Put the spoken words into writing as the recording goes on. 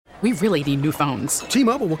We really need new phones.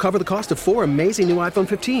 T-Mobile will cover the cost of 4 amazing new iPhone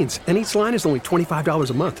 15s, and each line is only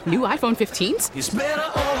 $25 a month. New iPhone 15s? It's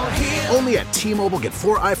better over here. Only at T-Mobile, get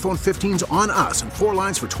 4 iPhone 15s on us and 4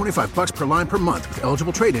 lines for $25 per line per month with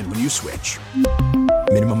eligible trade-in when you switch.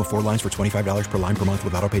 Minimum of 4 lines for $25 per line per month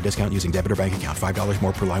with autopay discount using debit or bank account. $5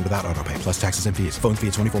 more per line without autopay, plus taxes and fees. Phone fee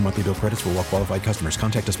at 24 monthly bill credits for well-qualified customers.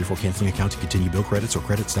 Contact us before canceling account to continue bill credits or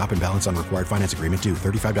credit stop and balance on required finance agreement due.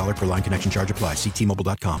 $35 per line connection charge applies. See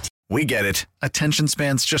T-Mobile.com. We get it. Attention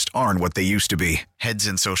spans just aren't what they used to be. Heads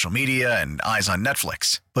in social media and eyes on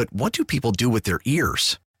Netflix. But what do people do with their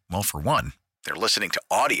ears? Well, for one, they're listening to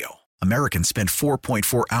audio. Americans spend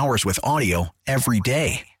 4.4 hours with audio every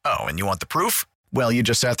day. Oh, and you want the proof? Well, you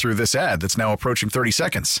just sat through this ad that's now approaching 30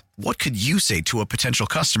 seconds. What could you say to a potential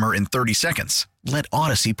customer in 30 seconds? Let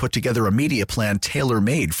Odyssey put together a media plan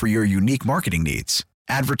tailor-made for your unique marketing needs.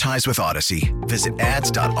 Advertise with Odyssey. Visit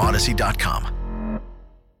ads.odyssey.com.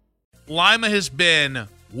 Lima has been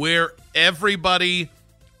where everybody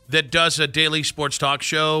that does a daily sports talk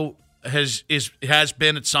show has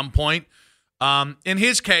been at some point. In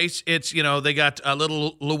his case, it's, they got a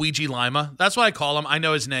little Luigi Lima. That's what I call him. I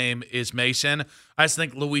know his name is Mason. I just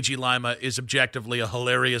think Luigi Lima is objectively a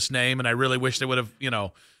hilarious name, and I really wish they would have,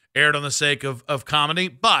 aired on the sake of comedy.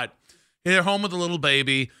 But they're home with a little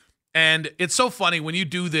baby, and it's so funny when you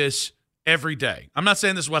do this every day. I'm not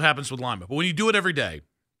saying this is what happens with Lima, but when you do it every day,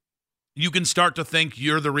 you can start to think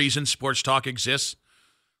you're the reason sports talk exists.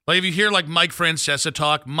 Like if you hear like Mike Francesa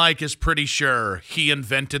talk, Mike is pretty sure he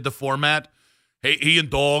invented the format. Hey, he and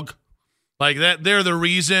Dog, like that, they're the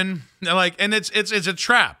reason. Like, and it's a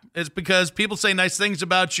trap. It's because people say nice things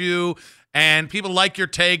about you, and people like your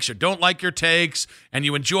takes or don't like your takes, and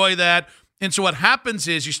you enjoy that. And so what happens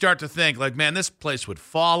is you start to think like, man, this place would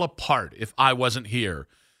fall apart if I wasn't here.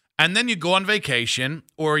 And then you go on vacation,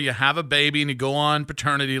 or you have a baby and you go on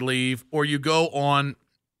paternity leave, or you go on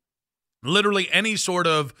literally any sort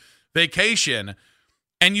of vacation,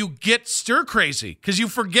 and you get stir crazy because you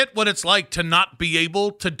forget what it's like to not be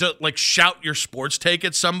able to like shout your sports take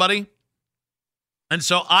at somebody. And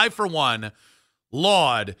so I, for one,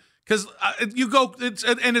 laud, because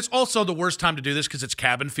it's also the worst time to do this because it's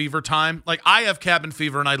cabin fever time. Like I have cabin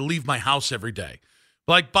fever and I leave my house every day.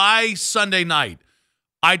 Like by Sunday night,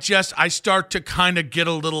 I start to kind of get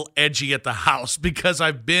a little edgy at the house because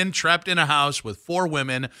I've been trapped in a house with 4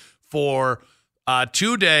 women for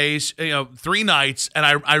 2 days, 3 nights, and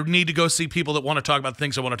I need to go see people that want to talk about the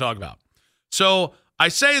things I want to talk about. So I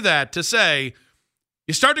say that to say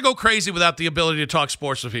you start to go crazy without the ability to talk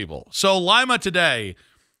sports with people. So Lima today,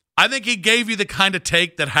 I think he gave you the kind of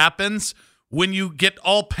take that happens when you get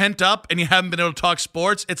all pent up and you haven't been able to talk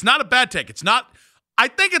sports. It's not a bad take. I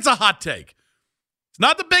think it's a hot take. It's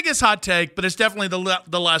not the biggest hot take, but it's definitely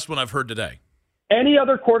the last one I've heard today. Any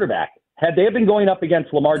other quarterback, had they been going up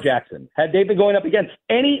against Lamar Jackson, had they been going up against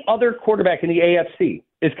any other quarterback in the AFC,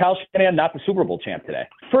 is Kyle Shanahan not the Super Bowl champ today?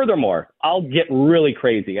 Furthermore, I'll get really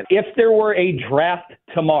crazy. If there were a draft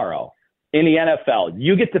tomorrow in the NFL,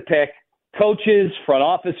 you get to pick coaches, front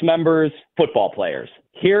office members, football players.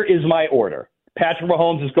 Here is my order. Patrick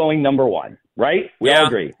Mahomes is going number 1, right? We all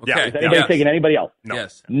agree. Okay. Is anybody taking anybody else? No.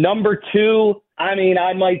 Yes. Number 2,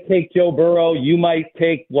 I might take Joe Burrow. You might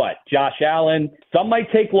take Josh Allen. Some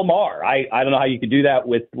might take Lamar. I don't know how you could do that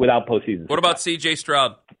without postseason. What about C.J.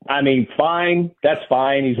 Stroud? Fine. That's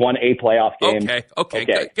fine. He's won a playoff game.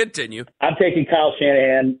 Okay. Continue. I'm taking Kyle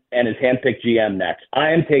Shanahan and his handpicked GM next. I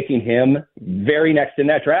am taking him very next in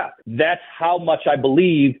that draft. That's how much I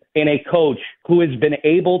believe in a coach who has been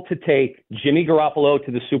able to take Jimmy Garoppolo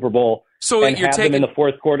to the Super Bowl and have them in the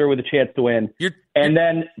fourth quarter with a chance to win. And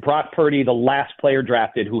then Brock Purdy, the last player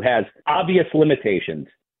drafted, who has obvious limitations.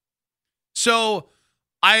 So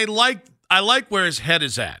I like where his head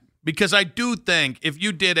is at, because I do think if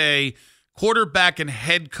you did a quarterback and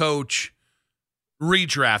head coach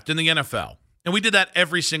redraft in the NFL, and we did that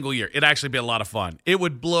every single year, it'd actually be a lot of fun. It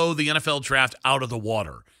would blow the NFL draft out of the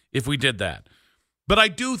water if we did that. But I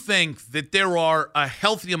do think that there are a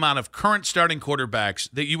healthy amount of current starting quarterbacks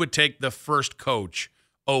that you would take the first coach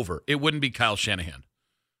over. It wouldn't be Kyle Shanahan.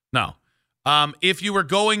 No. If you were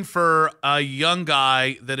going for a young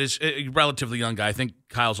guy that is a relatively young guy, I think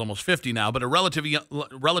Kyle's almost 50 now, but a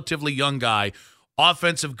relatively young guy,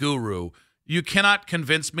 offensive guru, you cannot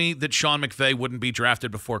convince me that Sean McVay wouldn't be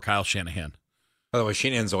drafted before Kyle Shanahan. By the way,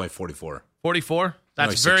 Shanahan's only 44. 44?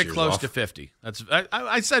 That's very close to 50.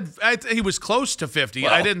 I said he was close to 50.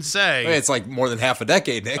 Well, I didn't say. It's like more than half a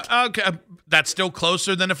decade, Nick. Okay, that's still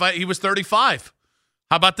closer than if he was 35.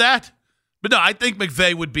 How about that? But no, I think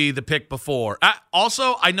McVay would be the pick before.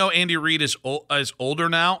 Also, I know Andy Reid is older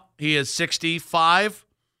now. He is 65.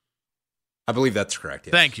 I believe that's correct.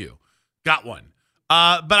 Yes. Thank you. Got one.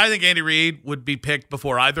 But I think Andy Reid would be picked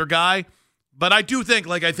before either guy. But I do think,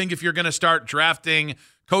 I think if you're going to start drafting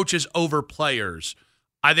coaches over players,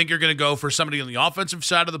 I think you're going to go for somebody on the offensive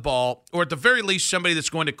side of the ball, or at the very least, somebody that's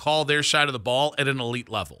going to call their side of the ball at an elite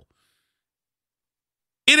level.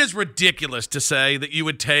 It is ridiculous to say that you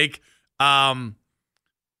would take,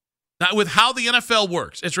 with how the NFL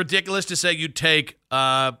works, it's ridiculous to say you'd take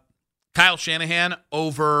Kyle Shanahan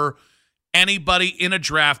over anybody in a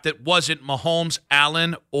draft that wasn't Mahomes,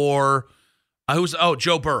 Allen, or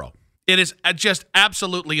Joe Burrow. It is just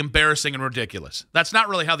absolutely embarrassing and ridiculous. That's not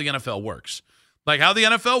really how the NFL works. How the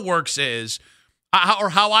NFL works is, or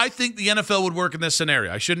how I think the NFL would work in this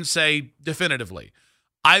scenario. I shouldn't say definitively.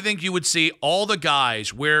 I think you would see all the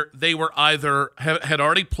guys where they were either had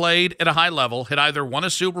already played at a high level, had either won a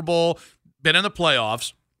Super Bowl, been in the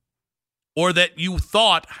playoffs, or that you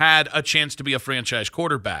thought had a chance to be a franchise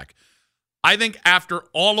quarterback. I think after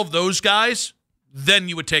all of those guys, then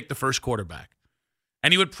you would take the first quarterback.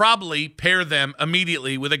 And you would probably pair them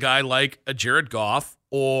immediately with a guy like a Jared Goff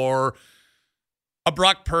or a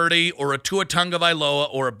Brock Purdy or a Tua Tagovailoa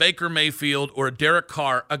or a Baker Mayfield or a Derek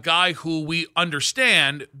Carr, a guy who we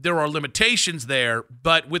understand there are limitations there,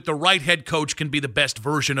 but with the right head coach can be the best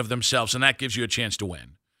version of themselves, and that gives you a chance to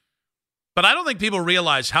win. But I don't think people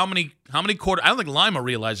realize I don't think Lima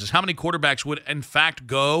realizes how many quarterbacks would in fact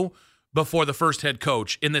go before the first head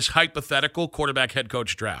coach in this hypothetical quarterback head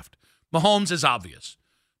coach draft. Mahomes is obvious.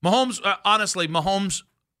 Mahomes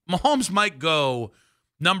might go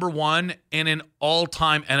number one in an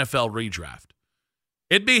all-time NFL redraft.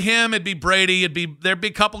 It'd be him, it'd be Brady, there'd be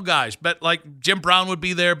a couple guys, but Jim Brown would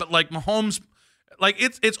be there, but Mahomes,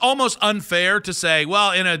 it's almost unfair to say,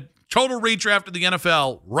 well, in a total redraft of the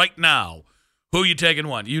NFL right now, who are you taking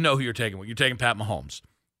one? You know who you're taking one. You're taking Pat Mahomes.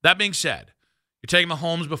 That being said, you're taking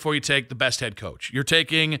Mahomes before you take the best head coach. You're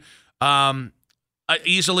taking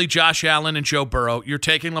easily Josh Allen and Joe Burrow. You're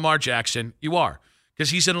taking Lamar Jackson. You are,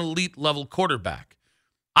 because he's an elite-level quarterback.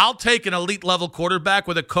 I'll take an elite-level quarterback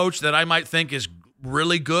with a coach that I might think is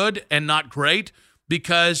really good and not great,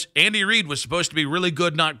 because Andy Reid was supposed to be really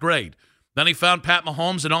good, not great. Then he found Pat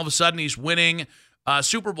Mahomes, and all of a sudden he's winning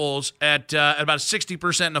Super Bowls at about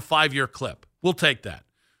 60% in a 5-year clip. We'll take that.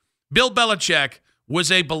 Bill Belichick was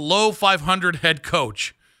a below 500 head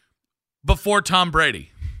coach before Tom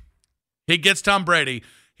Brady. He gets Tom Brady.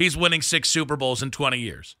 He's winning 6 Super Bowls in 20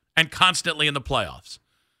 years and constantly in the playoffs.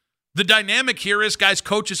 The dynamic here is, guys,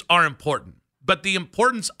 coaches are important, but the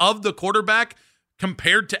importance of the quarterback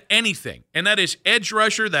compared to anything, and that is edge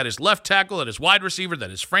rusher, that is left tackle, that is wide receiver,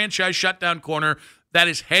 that is franchise shutdown corner, that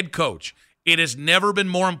is head coach. It has never been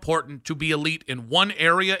more important to be elite in one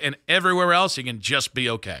area, and everywhere else you can just be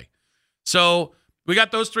okay. So we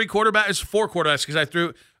got those 4 quarterbacks, because I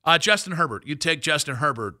threw Justin Herbert. You'd take Justin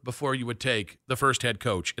Herbert before you would take the first head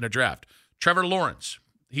coach in a draft. Trevor Lawrence,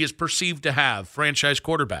 he is perceived to have franchise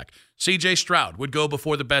quarterback. C.J. Stroud would go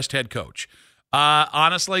before the best head coach.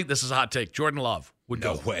 Honestly, this is a hot take. Jordan Love would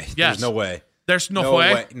go. No way. Yes. There's no way. There's no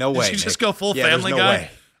way. No way. Did you just go full yeah, Family Guy?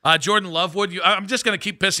 Way. Jordan Love would. I'm just going to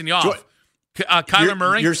keep pissing you off. Kyler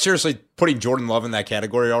Murray. You're seriously putting Jordan Love in that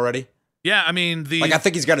category already? Yeah, I mean I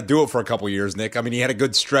think he's got to do it for a couple years, Nick. I mean, he had a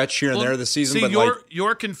good stretch here and there this season. See, but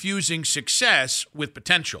you're confusing success with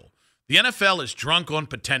potential. The NFL is drunk on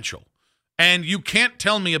potential, and you can't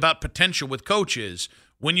tell me about potential with coaches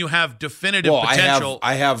when you have definitive potential.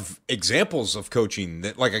 I have examples of coaching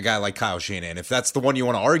that, like a guy like Kyle Shanahan. If that's the one you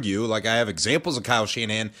want to argue, I have examples of Kyle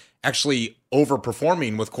Shanahan actually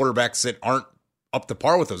overperforming with quarterbacks that aren't up to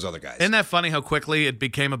par with those other guys. Isn't that funny how quickly it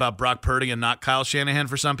became about Brock Purdy and not Kyle Shanahan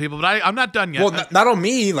for some people? But I'm not done yet. Well, not on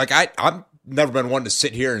me. I've never been one to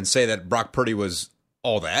sit here and say that Brock Purdy was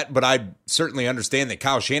all that, but I certainly understand that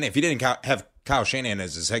Kyle Shanahan, if he didn't have Kyle Shanahan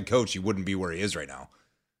as his head coach, he wouldn't be where he is right now.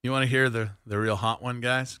 You want to hear the real hot one,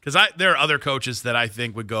 guys? Because there are other coaches that I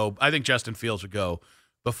think would go. I think Justin Fields would go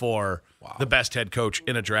before the best head coach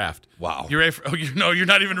in a draft. Wow. You ready for, you're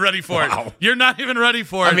not even ready for it. You're not even ready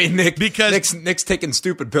for it. I mean, Nick's taking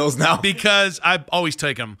stupid pills now. Because I always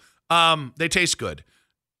take them. They taste good.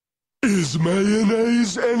 Is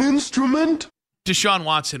mayonnaise an instrument? Deshaun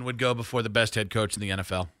Watson would go before the best head coach in the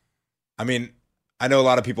NFL. I mean, I know a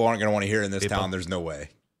lot of people aren't going to want to hear in this town, there's no way.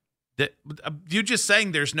 You just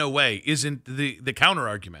saying there's no way isn't the counter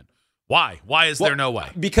argument. Why? Why is there no way?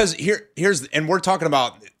 Because here's and we're talking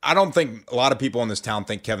about, I don't think a lot of people in this town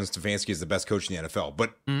think Kevin Stefanski is the best coach in the NFL,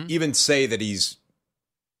 but even say that he's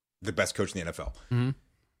the best coach in the NFL. Mm-hmm.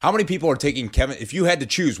 How many people are taking Kevin? If you had to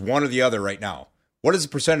choose one or the other right now, What is the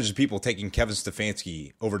percentage of people taking Kevin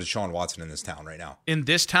Stefanski over Deshaun Watson in this town right now? In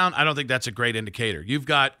this town, I don't think that's a great indicator. You've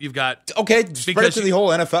got okay, spread it to the whole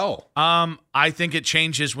NFL. I think it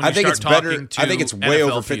changes when you start talking to I think it's way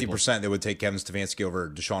NFL over 50% people. that would take Kevin Stefanski over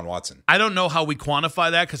Deshaun Watson. I don't know how we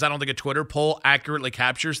quantify that because I don't think a Twitter poll accurately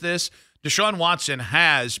captures this. Deshaun Watson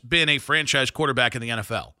has been a franchise quarterback in the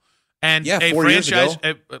NFL. And a 4 years franchise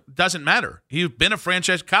ago. It doesn't matter. He's been a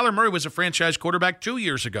franchise. Kyler Murray was a franchise quarterback 2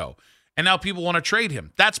 years ago. And now people want to trade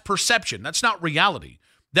him. That's perception. That's not reality.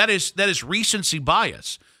 That is recency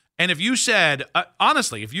bias. And if you said,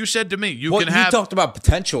 honestly, if you said to me, you talked about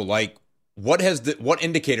potential. Like, what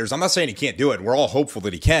indicators? I'm not saying he can't do it. We're all hopeful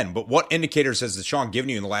that he can. But what indicators has Deshaun given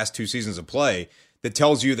you in the last 2 seasons of play that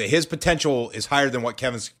tells you that his potential is higher than what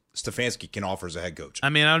Kevin Stefanski can offer as a head coach? I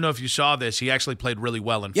mean, I don't know if you saw this. He actually played really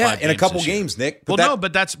well in 5 games. Yeah, in a couple this year. games, Nick. But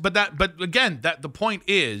again, the point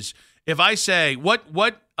is, if I say what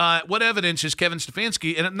evidence is Kevin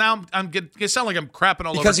Stefanski, and now I'm it sound like I'm crapping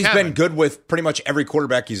all over because he's Kevin. been good with pretty much every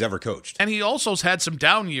quarterback he's ever coached, and he also has had some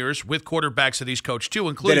down years with quarterbacks that he's coached too,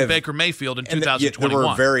 including Baker Mayfield in 2021. There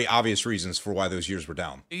were very obvious reasons for why those years were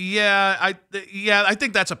down. Yeah, I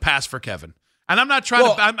think that's a pass for Kevin. And I'm not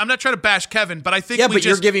trying to bash Kevin, but I think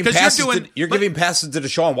you're giving passes to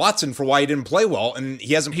Deshaun Watson for why he didn't play well, and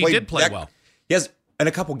he hasn't played. He did play well. He has in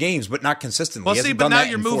a couple games, but not consistently. Well, see, but now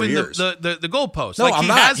you're moving the goalpost. No, I'm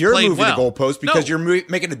not. You're moving the goalpost because you're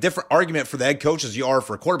making a different argument for the head coach as you are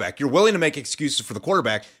for a quarterback. You're willing to make excuses for the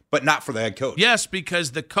quarterback, but not for the head coach. Yes,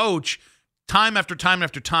 because the coach, time after time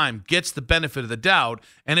after time, gets the benefit of the doubt,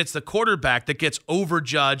 and it's the quarterback that gets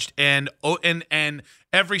overjudged, and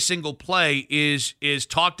every single play is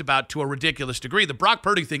talked about to a ridiculous degree. The Brock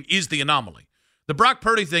Purdy thing is the anomaly. The Brock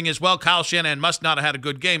Purdy thing is, well, Kyle Shanahan must not have had a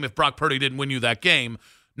good game if Brock Purdy didn't win you that game.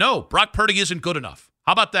 No, Brock Purdy isn't good enough.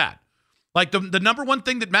 How about that? Like the number one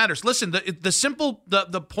thing that matters. Listen,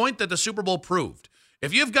 the point that the Super Bowl proved.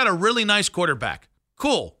 If you've got a really nice quarterback,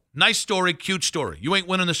 cool, nice story, cute story. You ain't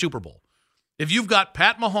winning the Super Bowl. If you've got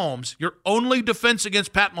Pat Mahomes, your only defense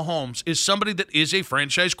against Pat Mahomes is somebody that is a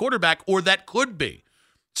franchise quarterback, or that could be.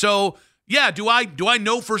 So, yeah, do I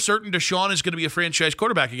know for certain Deshaun is going to be a franchise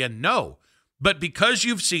quarterback again? No. But because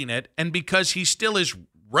you've seen it, and because he still is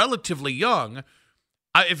relatively young,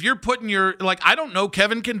 if you're putting I don't know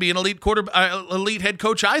Kevin can be an elite head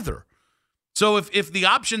coach either. So if the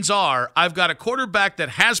options are, I've got a quarterback that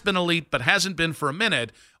has been elite but hasn't been for a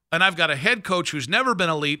minute, and I've got a head coach who's never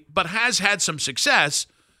been elite but has had some success,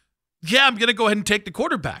 yeah, I'm going to go ahead and take the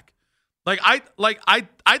quarterback. I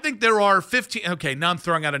think there are 15. Okay, now I'm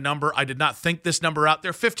throwing out a number. I did not think this number out.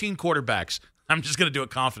 There are 15 quarterbacks. I'm just going to do it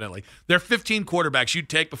confidently. There are 15 quarterbacks you'd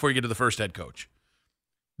take before you get to the first head coach.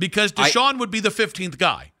 Because Deshaun would be the 15th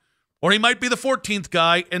guy. Or he might be the 14th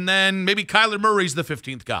guy, and then maybe Kyler Murray's the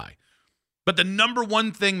 15th guy. But the number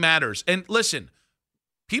one thing matters. And listen,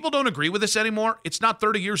 people don't agree with this anymore. It's not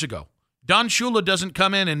 30 years ago. Don Shula doesn't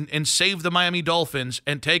come in and save the Miami Dolphins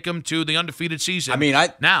and take them to the undefeated season. I mean,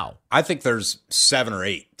 I think there's 7 or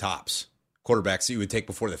 8 tops quarterbacks that you would take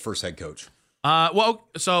before the first head coach.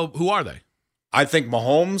 So who are they? I think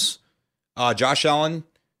Mahomes, Josh Allen,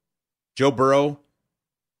 Joe Burrow,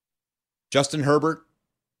 Justin Herbert,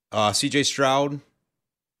 C.J. Stroud.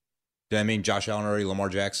 Did I mean Josh Allen already? Lamar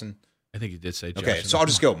Jackson? I think you did say Josh. Okay, so I'll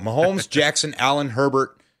just go. Mahomes, Jackson, Allen,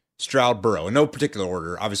 Herbert, Stroud, Burrow. In no particular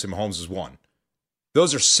order. Obviously, Mahomes is 1.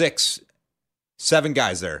 Those are 7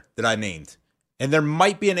 guys there that I named. And there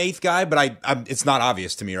might be an 8th guy, but it's not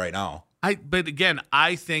obvious to me right now. But again,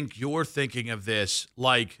 I think you're thinking of this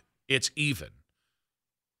like it's even.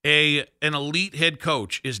 An elite head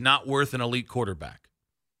coach is not worth an elite quarterback,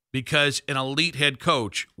 because an elite head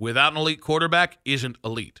coach without an elite quarterback isn't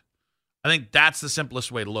elite. I think that's the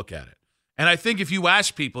simplest way to look at it. And I think if you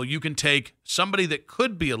ask people, you can take somebody that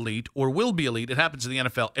could be elite or will be elite. It happens in the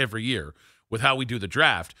NFL every year with how we do the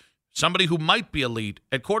draft. Somebody who might be elite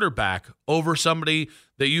at quarterback over somebody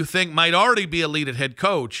that you think might already be elite at head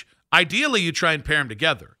coach. Ideally, you try and pair them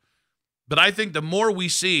together. But I think the more we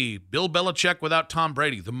see Bill Belichick without Tom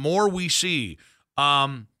Brady, the more we see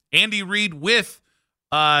Andy Reid with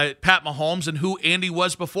Pat Mahomes and who Andy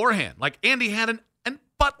was beforehand. Like, Andy had an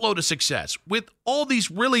buttload of success with all these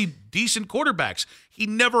really decent quarterbacks. He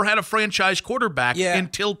never had a franchise quarterback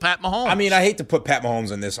until Pat Mahomes. I mean, I hate to put Pat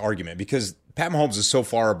Mahomes in this argument because Pat Mahomes is so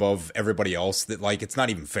far above everybody else that, it's not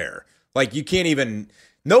even fair. You can't even...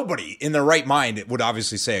 Nobody in their right mind would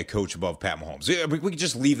obviously say a coach above Pat Mahomes. We could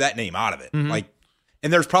just leave that name out of it. Mm-hmm.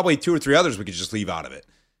 And there's probably 2 or 3 others we could just leave out of it.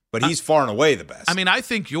 But he's far and away the best. I mean, I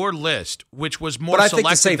think your list, which was more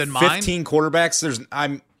selective than mine. 15 quarterbacks,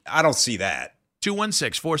 I don't see that.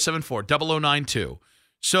 216-474-0092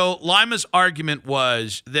 So Lima's argument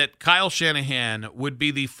was that Kyle Shanahan would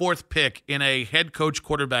be the 4th pick in a head coach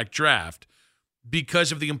quarterback draft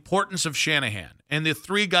because of the importance of Shanahan. And the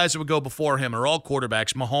 3 guys that would go before him are all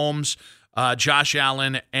quarterbacks: Mahomes, Josh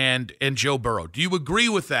Allen, and Joe Burrow. Do you agree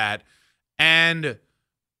with that? And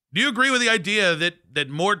do you agree with the idea that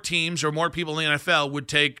more teams or more people in the NFL would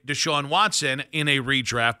take Deshaun Watson in a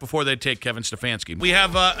redraft before they take Kevin Stefanski? We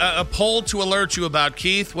have a poll to alert you about.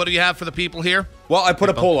 Keith, what do you have for the people here? Well, I put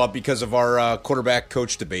a poll up because of our quarterback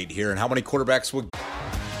coach debate here and how many quarterbacks would...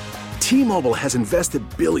 T-Mobile has invested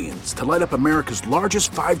billions to light up America's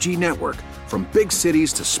largest 5G network, from big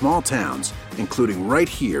cities to small towns, including right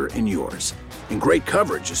here in yours. And great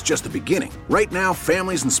coverage is just the beginning. Right now,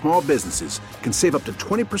 families and small businesses can save up to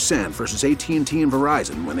 20% versus AT&T and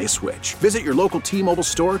Verizon when they switch. Visit your local T-Mobile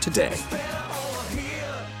store today.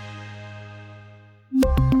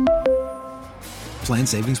 Plan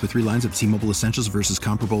savings with 3 lines of T-Mobile Essentials versus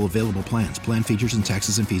comparable available plans. Plan features and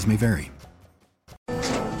taxes and fees may vary.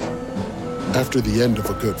 After the end of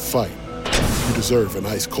a good fight, you deserve an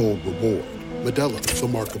ice-cold reward. Modelo is the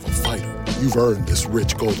mark of a fighter. You've earned this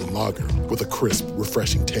rich golden lager with a crisp,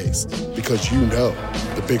 refreshing taste. Because you know,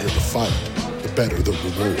 the bigger the fight, the better the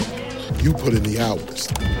reward. You put in the hours,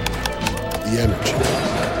 the energy,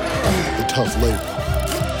 the tough labor.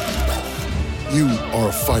 You are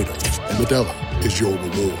a fighter, and Modelo is your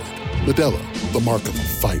reward. Modelo, the mark of a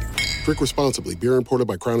fighter. Drink responsibly. Beer imported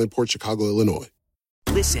by Crown Imports, Chicago, Illinois.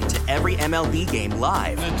 Listen to every MLB game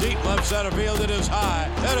live. In the deep left center field, it is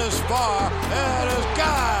high, it is far, it is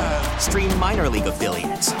God. Stream minor league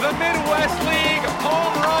affiliates. The Midwest League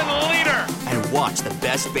home run leader. And watch the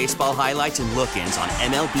best baseball highlights and look-ins on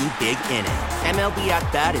MLB Big Inning. MLB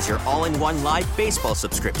At Bat is your all-in-one live baseball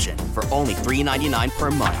subscription for only $3.99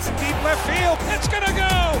 per month. Deep left field, it's gonna go.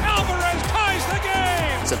 Alvarez ties the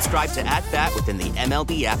game. Subscribe to At Bat within the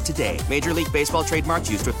MLB app today. Major League Baseball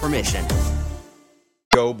trademarks used with permission.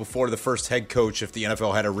 Go before the first head coach if the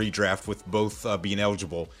NFL had a redraft with both being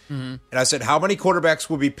eligible. Mm-hmm. And I said, how many quarterbacks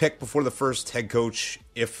would be picked before the first head coach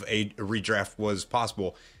if a redraft was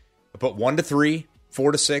possible? I put 1 to 3,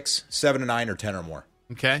 4 to 6, 7 to 9, or 10 or more.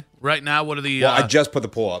 Okay. Right now, what are the... Well, I just put the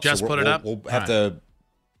poll up. Just put it up? We'll have to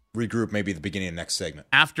regroup maybe at the beginning of the next segment.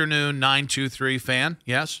 Afternoon 923 fan,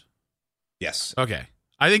 yes? Yes. Okay.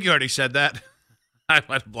 I think you already said that. I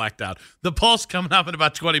might have blacked out. The poll's coming up in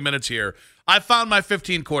about 20 minutes here. I found my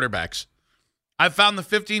 15 quarterbacks. I found the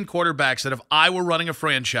 15 quarterbacks that if I were running a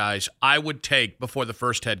franchise, I would take before the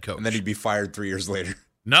first head coach. And then he'd be fired 3 years later.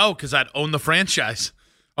 No, because I'd own the franchise.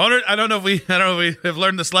 Owner, I don't know if we have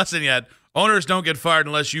learned this lesson yet. Owners don't get fired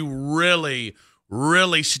unless you really,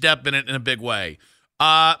 really step in it in a big way.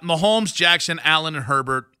 Mahomes, Jackson, Allen, and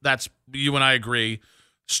Herbert. That's you and I agree.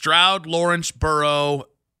 Stroud, Lawrence, Burrow,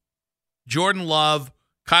 Jordan Love,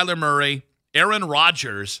 Kyler Murray, Aaron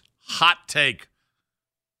Rodgers. Hot take.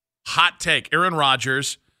 Aaron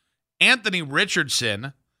Rodgers, Anthony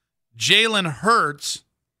Richardson, Jalen Hurts,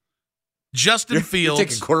 Justin Fields. You're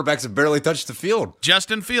taking quarterbacks that barely touched the field.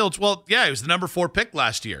 Justin Fields. Well, yeah, he was the number 4 pick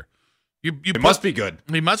last year. He must be good.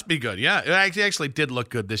 He must be good, yeah. He actually did look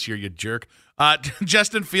good this year, you jerk.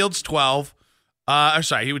 Justin Fields, 12.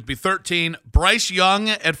 He would be 13. Bryce Young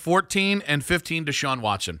at 14, and 15, Deshaun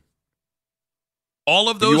Watson. All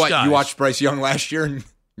of those guys. You watched Bryce Young last year, and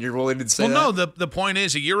you're willing to say that? Well, no, the point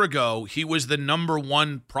is, a year ago, he was the number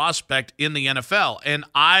 1 prospect in the NFL, and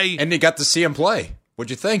you got to see him play.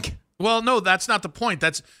 What'd you think? Well, no, that's not the point.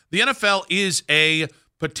 The NFL is a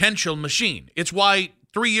potential machine. It's why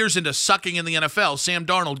 3 years into sucking in the NFL, Sam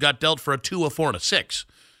Darnold got dealt for a 2, a 4, and a 6.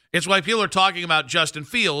 It's why people are talking about Justin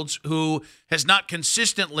Fields, who has not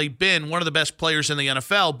consistently been one of the best players in the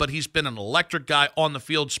NFL, but he's been an electric guy on the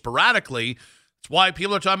field sporadically. It's why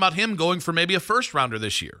people are talking about him going for maybe a first-rounder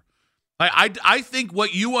this year. I think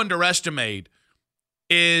what you underestimate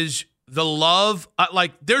is the love.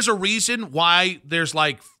 There's a reason why there's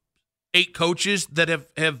 8 coaches that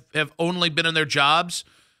have only been in their jobs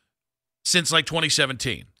since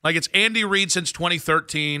 2017. It's Andy Reid since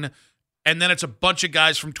 2013, and then it's a bunch of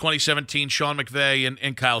guys from 2017, Sean McVay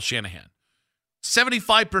and Kyle Shanahan.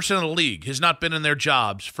 75% of the league has not been in their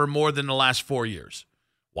jobs for more than the last 4 years.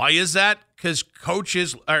 Why is that? Because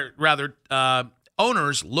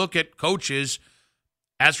owners look at coaches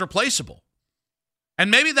as replaceable. And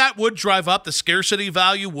maybe that would drive up the scarcity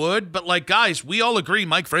value but guys, we all agree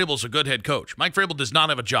Mike Vrabel's a good head coach. Mike Vrabel does not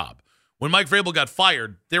have a job. When Mike Vrabel got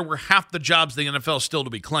fired, there were half the jobs in the NFL still to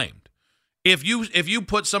be claimed. If you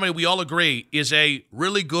put somebody we all agree is a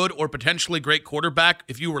really good or potentially great quarterback,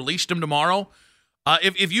 if you released him tomorrow,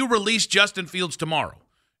 if you release Justin Fields tomorrow,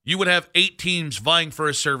 you would have 8 teams vying for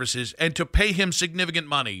his services and to pay him significant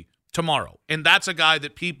money tomorrow. And that's a guy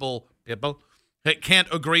that people can't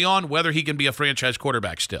agree on whether he can be a franchise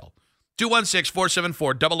quarterback still.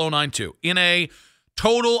 216-474-0092. In a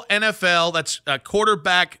total NFL, that's a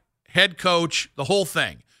quarterback, head coach, the whole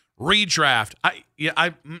thing. Redraft.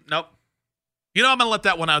 Nope. You know, I'm going to let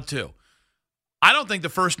that one out too. I don't think the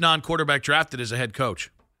first non-quarterback drafted is a head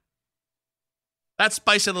coach. That's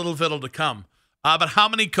spicy little fiddle to come. But how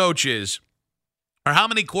many coaches or how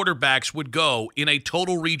many quarterbacks would go in a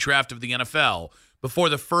total redraft of the NFL before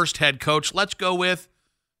the first head coach? Let's go with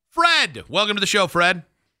Fred. Welcome to the show, Fred.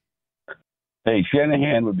 Hey,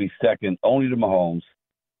 Shanahan would be second only to Mahomes.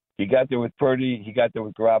 He got there with Purdy. He got there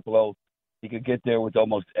with Garoppolo. He could get there with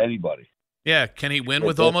almost anybody. Yeah, can he win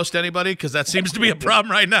with almost anybody? Because that seems to be a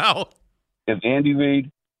problem right now. If Andy Reid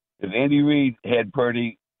had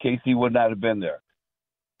Purdy, KC would not have been there.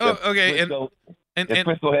 Oh, okay. If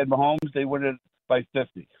Crystal had Mahomes, they would have by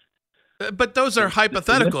 50. But those are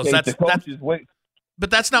hypotheticals. But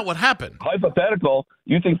that's not what happened. Hypothetical?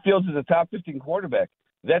 You think Fields is a top 15 quarterback?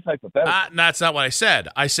 That's hypothetical. That's not what I said.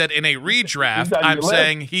 I said in a redraft, I'm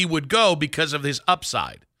saying he would go because of his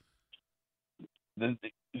upside.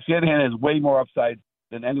 Shanahan has way more upside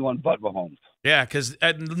than anyone but Mahomes. Yeah, because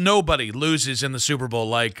nobody loses in the Super Bowl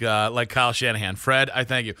like Kyle Shanahan. Fred, I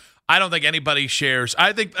thank you. I don't think anybody shares.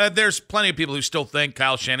 I think there's plenty of people who still think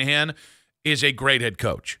Kyle Shanahan is a great head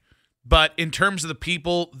coach. But in terms of the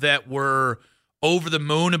people that were over the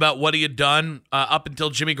moon about what he had done up until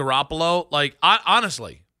Jimmy Garoppolo,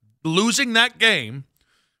 honestly, losing that game,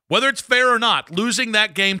 whether it's fair or not, losing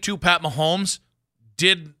that game to Pat Mahomes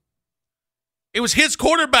it was his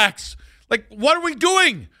quarterbacks. What are we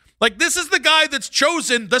doing? This is the guy that's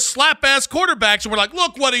chosen the slap-ass quarterbacks, and we're like,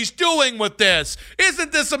 look what he's doing with this.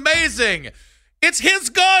 Isn't this amazing? It's his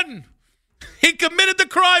gun. He committed the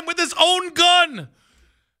crime with his own gun.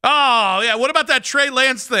 Oh, yeah, what about that Trey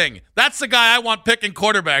Lance thing? That's the guy I want picking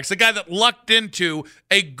quarterbacks, the guy that lucked into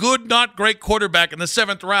a good, not great quarterback in the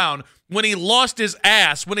 7th round when he lost his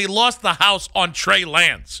ass, when he lost the house on Trey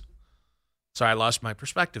Lance. Sorry, I lost my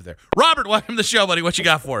perspective there. Robert, welcome to the show, buddy. What you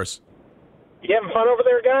got for us? You having fun over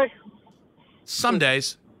there, guy? Some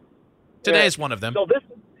days. Today is one of them.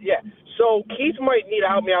 So Keith might need to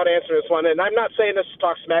help me out answer this one, and I'm not saying this to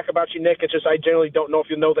talk smack about you, Nick. It's just I generally don't know if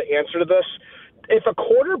you know the answer to this. If a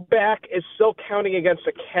quarterback is still counting against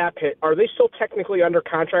a cap hit, are they still technically under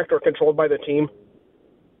contract or controlled by the team?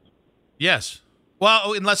 Yes.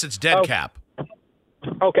 Well, unless it's dead cap.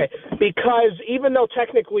 Okay, because even though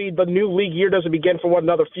technically the new league year doesn't begin for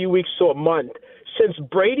another few weeks to a month, since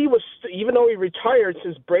Brady was, even though he retired,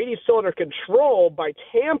 since Brady's still under control by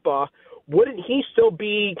Tampa, wouldn't he still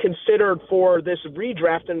be considered for this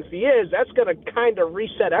redraft? And if he is, that's going to kind of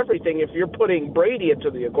reset everything if you're putting Brady into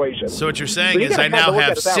the equation. So what you're saying is I now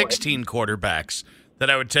have 16 quarterbacks that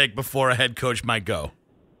I would take before a head coach might go.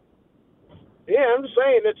 Yeah, I'm just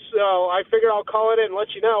saying it's. I figure I'll call it in and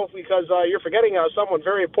let you know because you're forgetting someone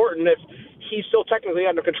very important if he's still technically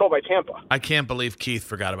under control by Tampa. I can't believe Keith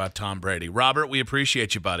forgot about Tom Brady. Robert, we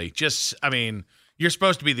appreciate you, buddy. You're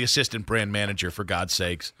supposed to be the assistant brand manager, for God's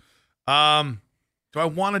sakes. Do I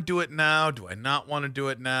want to do it now? Do I not want to do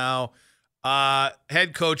it now?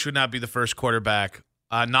 Head coach would not be the first quarterback,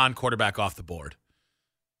 non-quarterback off the board.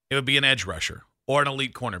 It would be an edge rusher or an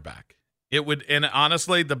elite cornerback. It would, and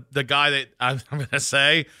honestly, the guy that I'm going to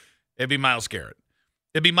say, it'd be Myles Garrett.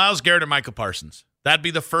 It'd be Myles Garrett or Michael Parsons. That'd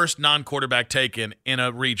be the first non-quarterback taken in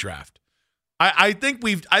a redraft. I think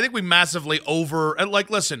we massively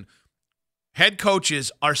listen, head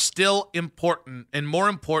coaches are still important and more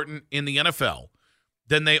important in the NFL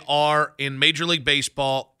than they are in Major League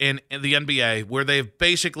Baseball and in the NBA, where they've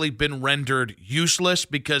basically been rendered useless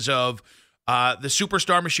because of the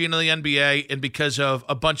superstar machine of the NBA and because of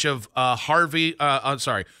a bunch of Ivy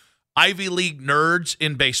League nerds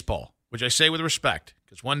in baseball, which I say with respect,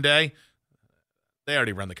 because one day they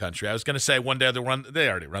already run the country. I was going to say one day they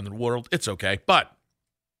already run the world. It's okay. But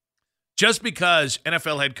just because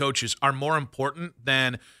NFL head coaches are more important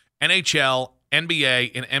than NHL,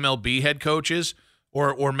 NBA, and MLB head coaches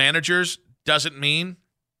or managers doesn't mean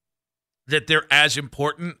that they're as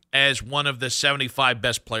important as one of the 75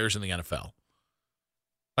 best players in the NFL.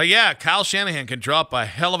 But yeah, Kyle Shanahan can draw up a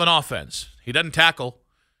hell of an offense. He doesn't tackle.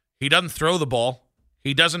 He doesn't throw the ball.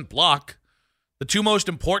 He doesn't block. The two most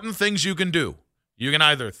important things you can do, you can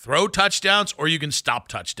either throw touchdowns or you can stop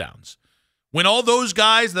touchdowns. When all those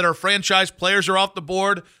guys that are franchise players are off the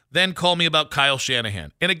board, then call me about Kyle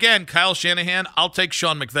Shanahan. And again, Kyle Shanahan, I'll take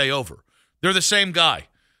Sean McVay over. They're the same guy.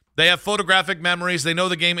 They have photographic memories. They know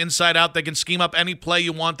the game inside out. They can scheme up any play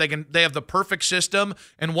you want. They have the perfect system,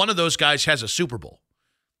 and one of those guys has a Super Bowl.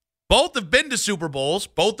 Both have been to Super Bowls.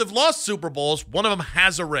 Both have lost Super Bowls. One of them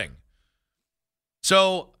has a ring.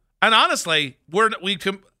 So, and honestly, do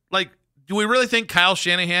we really think Kyle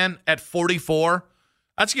Shanahan at 44,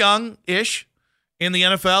 that's young-ish in the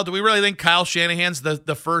NFL, do we really think Kyle Shanahan's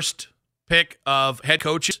the first pick of head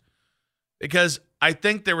coaches? Because I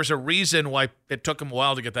think there was a reason why it took him a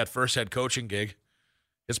while to get that first head coaching gig.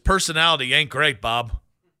 His personality ain't great, Bob.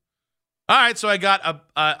 All right, so I got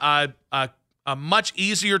a much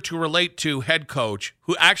easier to relate to head coach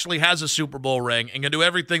who actually has a Super Bowl ring and can do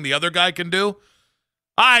everything the other guy can do.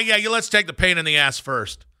 Let's take the pain in the ass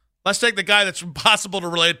first. Let's take the guy that's impossible to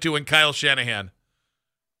relate to in Kyle Shanahan.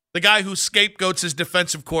 The guy who scapegoats his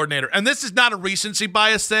defensive coordinator. And this is not a recency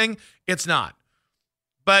bias thing. It's not.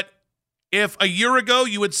 But if a year ago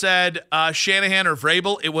you had said Shanahan or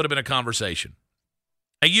Vrabel, it would have been a conversation.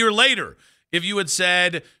 A year later, if you had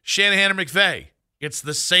said Shanahan or McVay, it's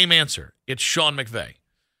the same answer. It's Sean McVay.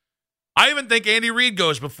 I even think Andy Reid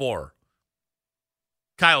goes before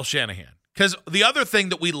Kyle Shanahan. Because the other thing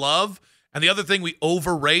that we love and the other thing we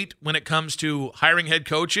overrate when it comes to hiring head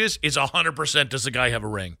coaches is 100% does the guy have a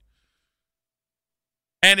ring?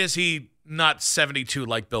 And is he not 72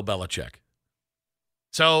 like Bill Belichick?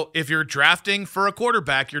 So if you're drafting for a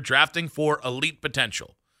quarterback, you're drafting for elite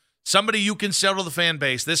potential. Somebody you can sell to the fan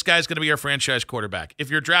base, this guy's going to be our franchise quarterback. If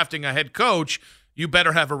you're drafting a head coach, you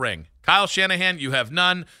better have a ring. Kyle Shanahan, you have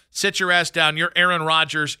none. Sit your ass down. You're Aaron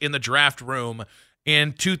Rodgers in the draft room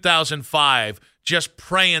in 2005, just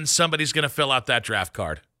praying somebody's going to fill out that draft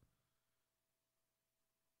card.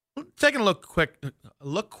 Taking a quick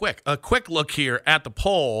look here at the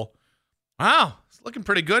poll. Wow, it's looking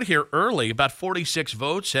pretty good here early. About 46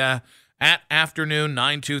 votes at afternoon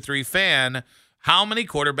 923 fan. How many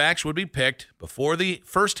quarterbacks would be picked before the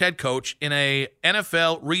first head coach in a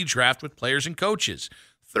NFL redraft with players and coaches?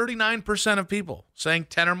 39% of people saying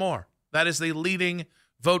 10 or more. That is the leading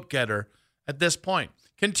vote getter at this point.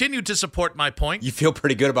 Continue to support my point. You feel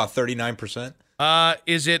pretty good about 39%?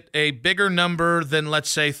 Is it a bigger number than, let's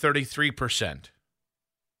say, 33%?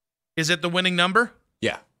 Is it the winning number?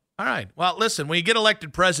 Yeah. All right. Well, listen, when you get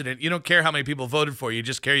elected president, you don't care how many people voted for you. You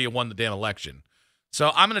just care you won the damn election.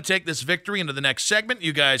 So I'm going to take this victory into the next segment.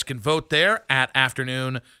 You guys can vote there at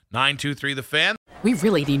afternoon 923 The Fan. We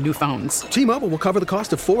really need new phones. T-Mobile will cover the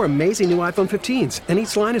cost of 4 amazing new iPhone 15s, and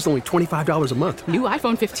each line is only $25 a month. New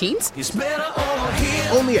iPhone 15s? It's better over here.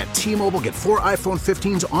 Only at T-Mobile, get 4 iPhone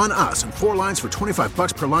 15s on us and 4 lines for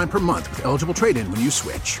 $25 per line per month with eligible trade-in when you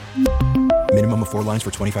switch. Minimum of 4 lines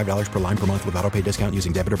for $25 per line per month with autopay discount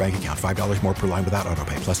using debit or bank account. $5 more per line without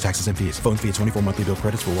autopay, plus taxes and fees. Phone fee at 24 monthly bill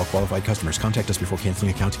credits for well-qualified customers. Contact us before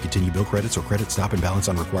canceling account to continue bill credits or credit stop and balance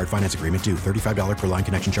on required finance agreement due. $35 per line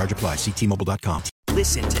connection charge applies. See T-Mobile.com.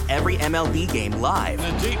 Listen to every MLB game live.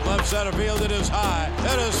 In the deep left center field, it is high,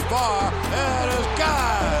 it is far, it is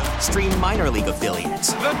gone. Stream minor league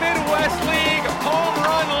affiliates. The Midwest League home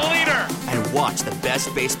run leader. And watch the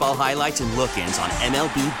best baseball highlights and look-ins on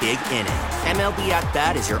MLB Big Inning. MLB At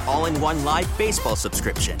Bat is your all-in-one live baseball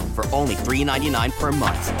subscription for only $3.99 per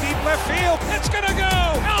month. Deep left field, it's gonna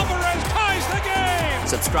go. Alvarez ties the game.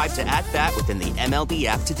 Subscribe to At Bat within the MLB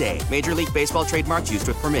app today. Major League Baseball trademarks used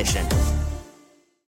with permission.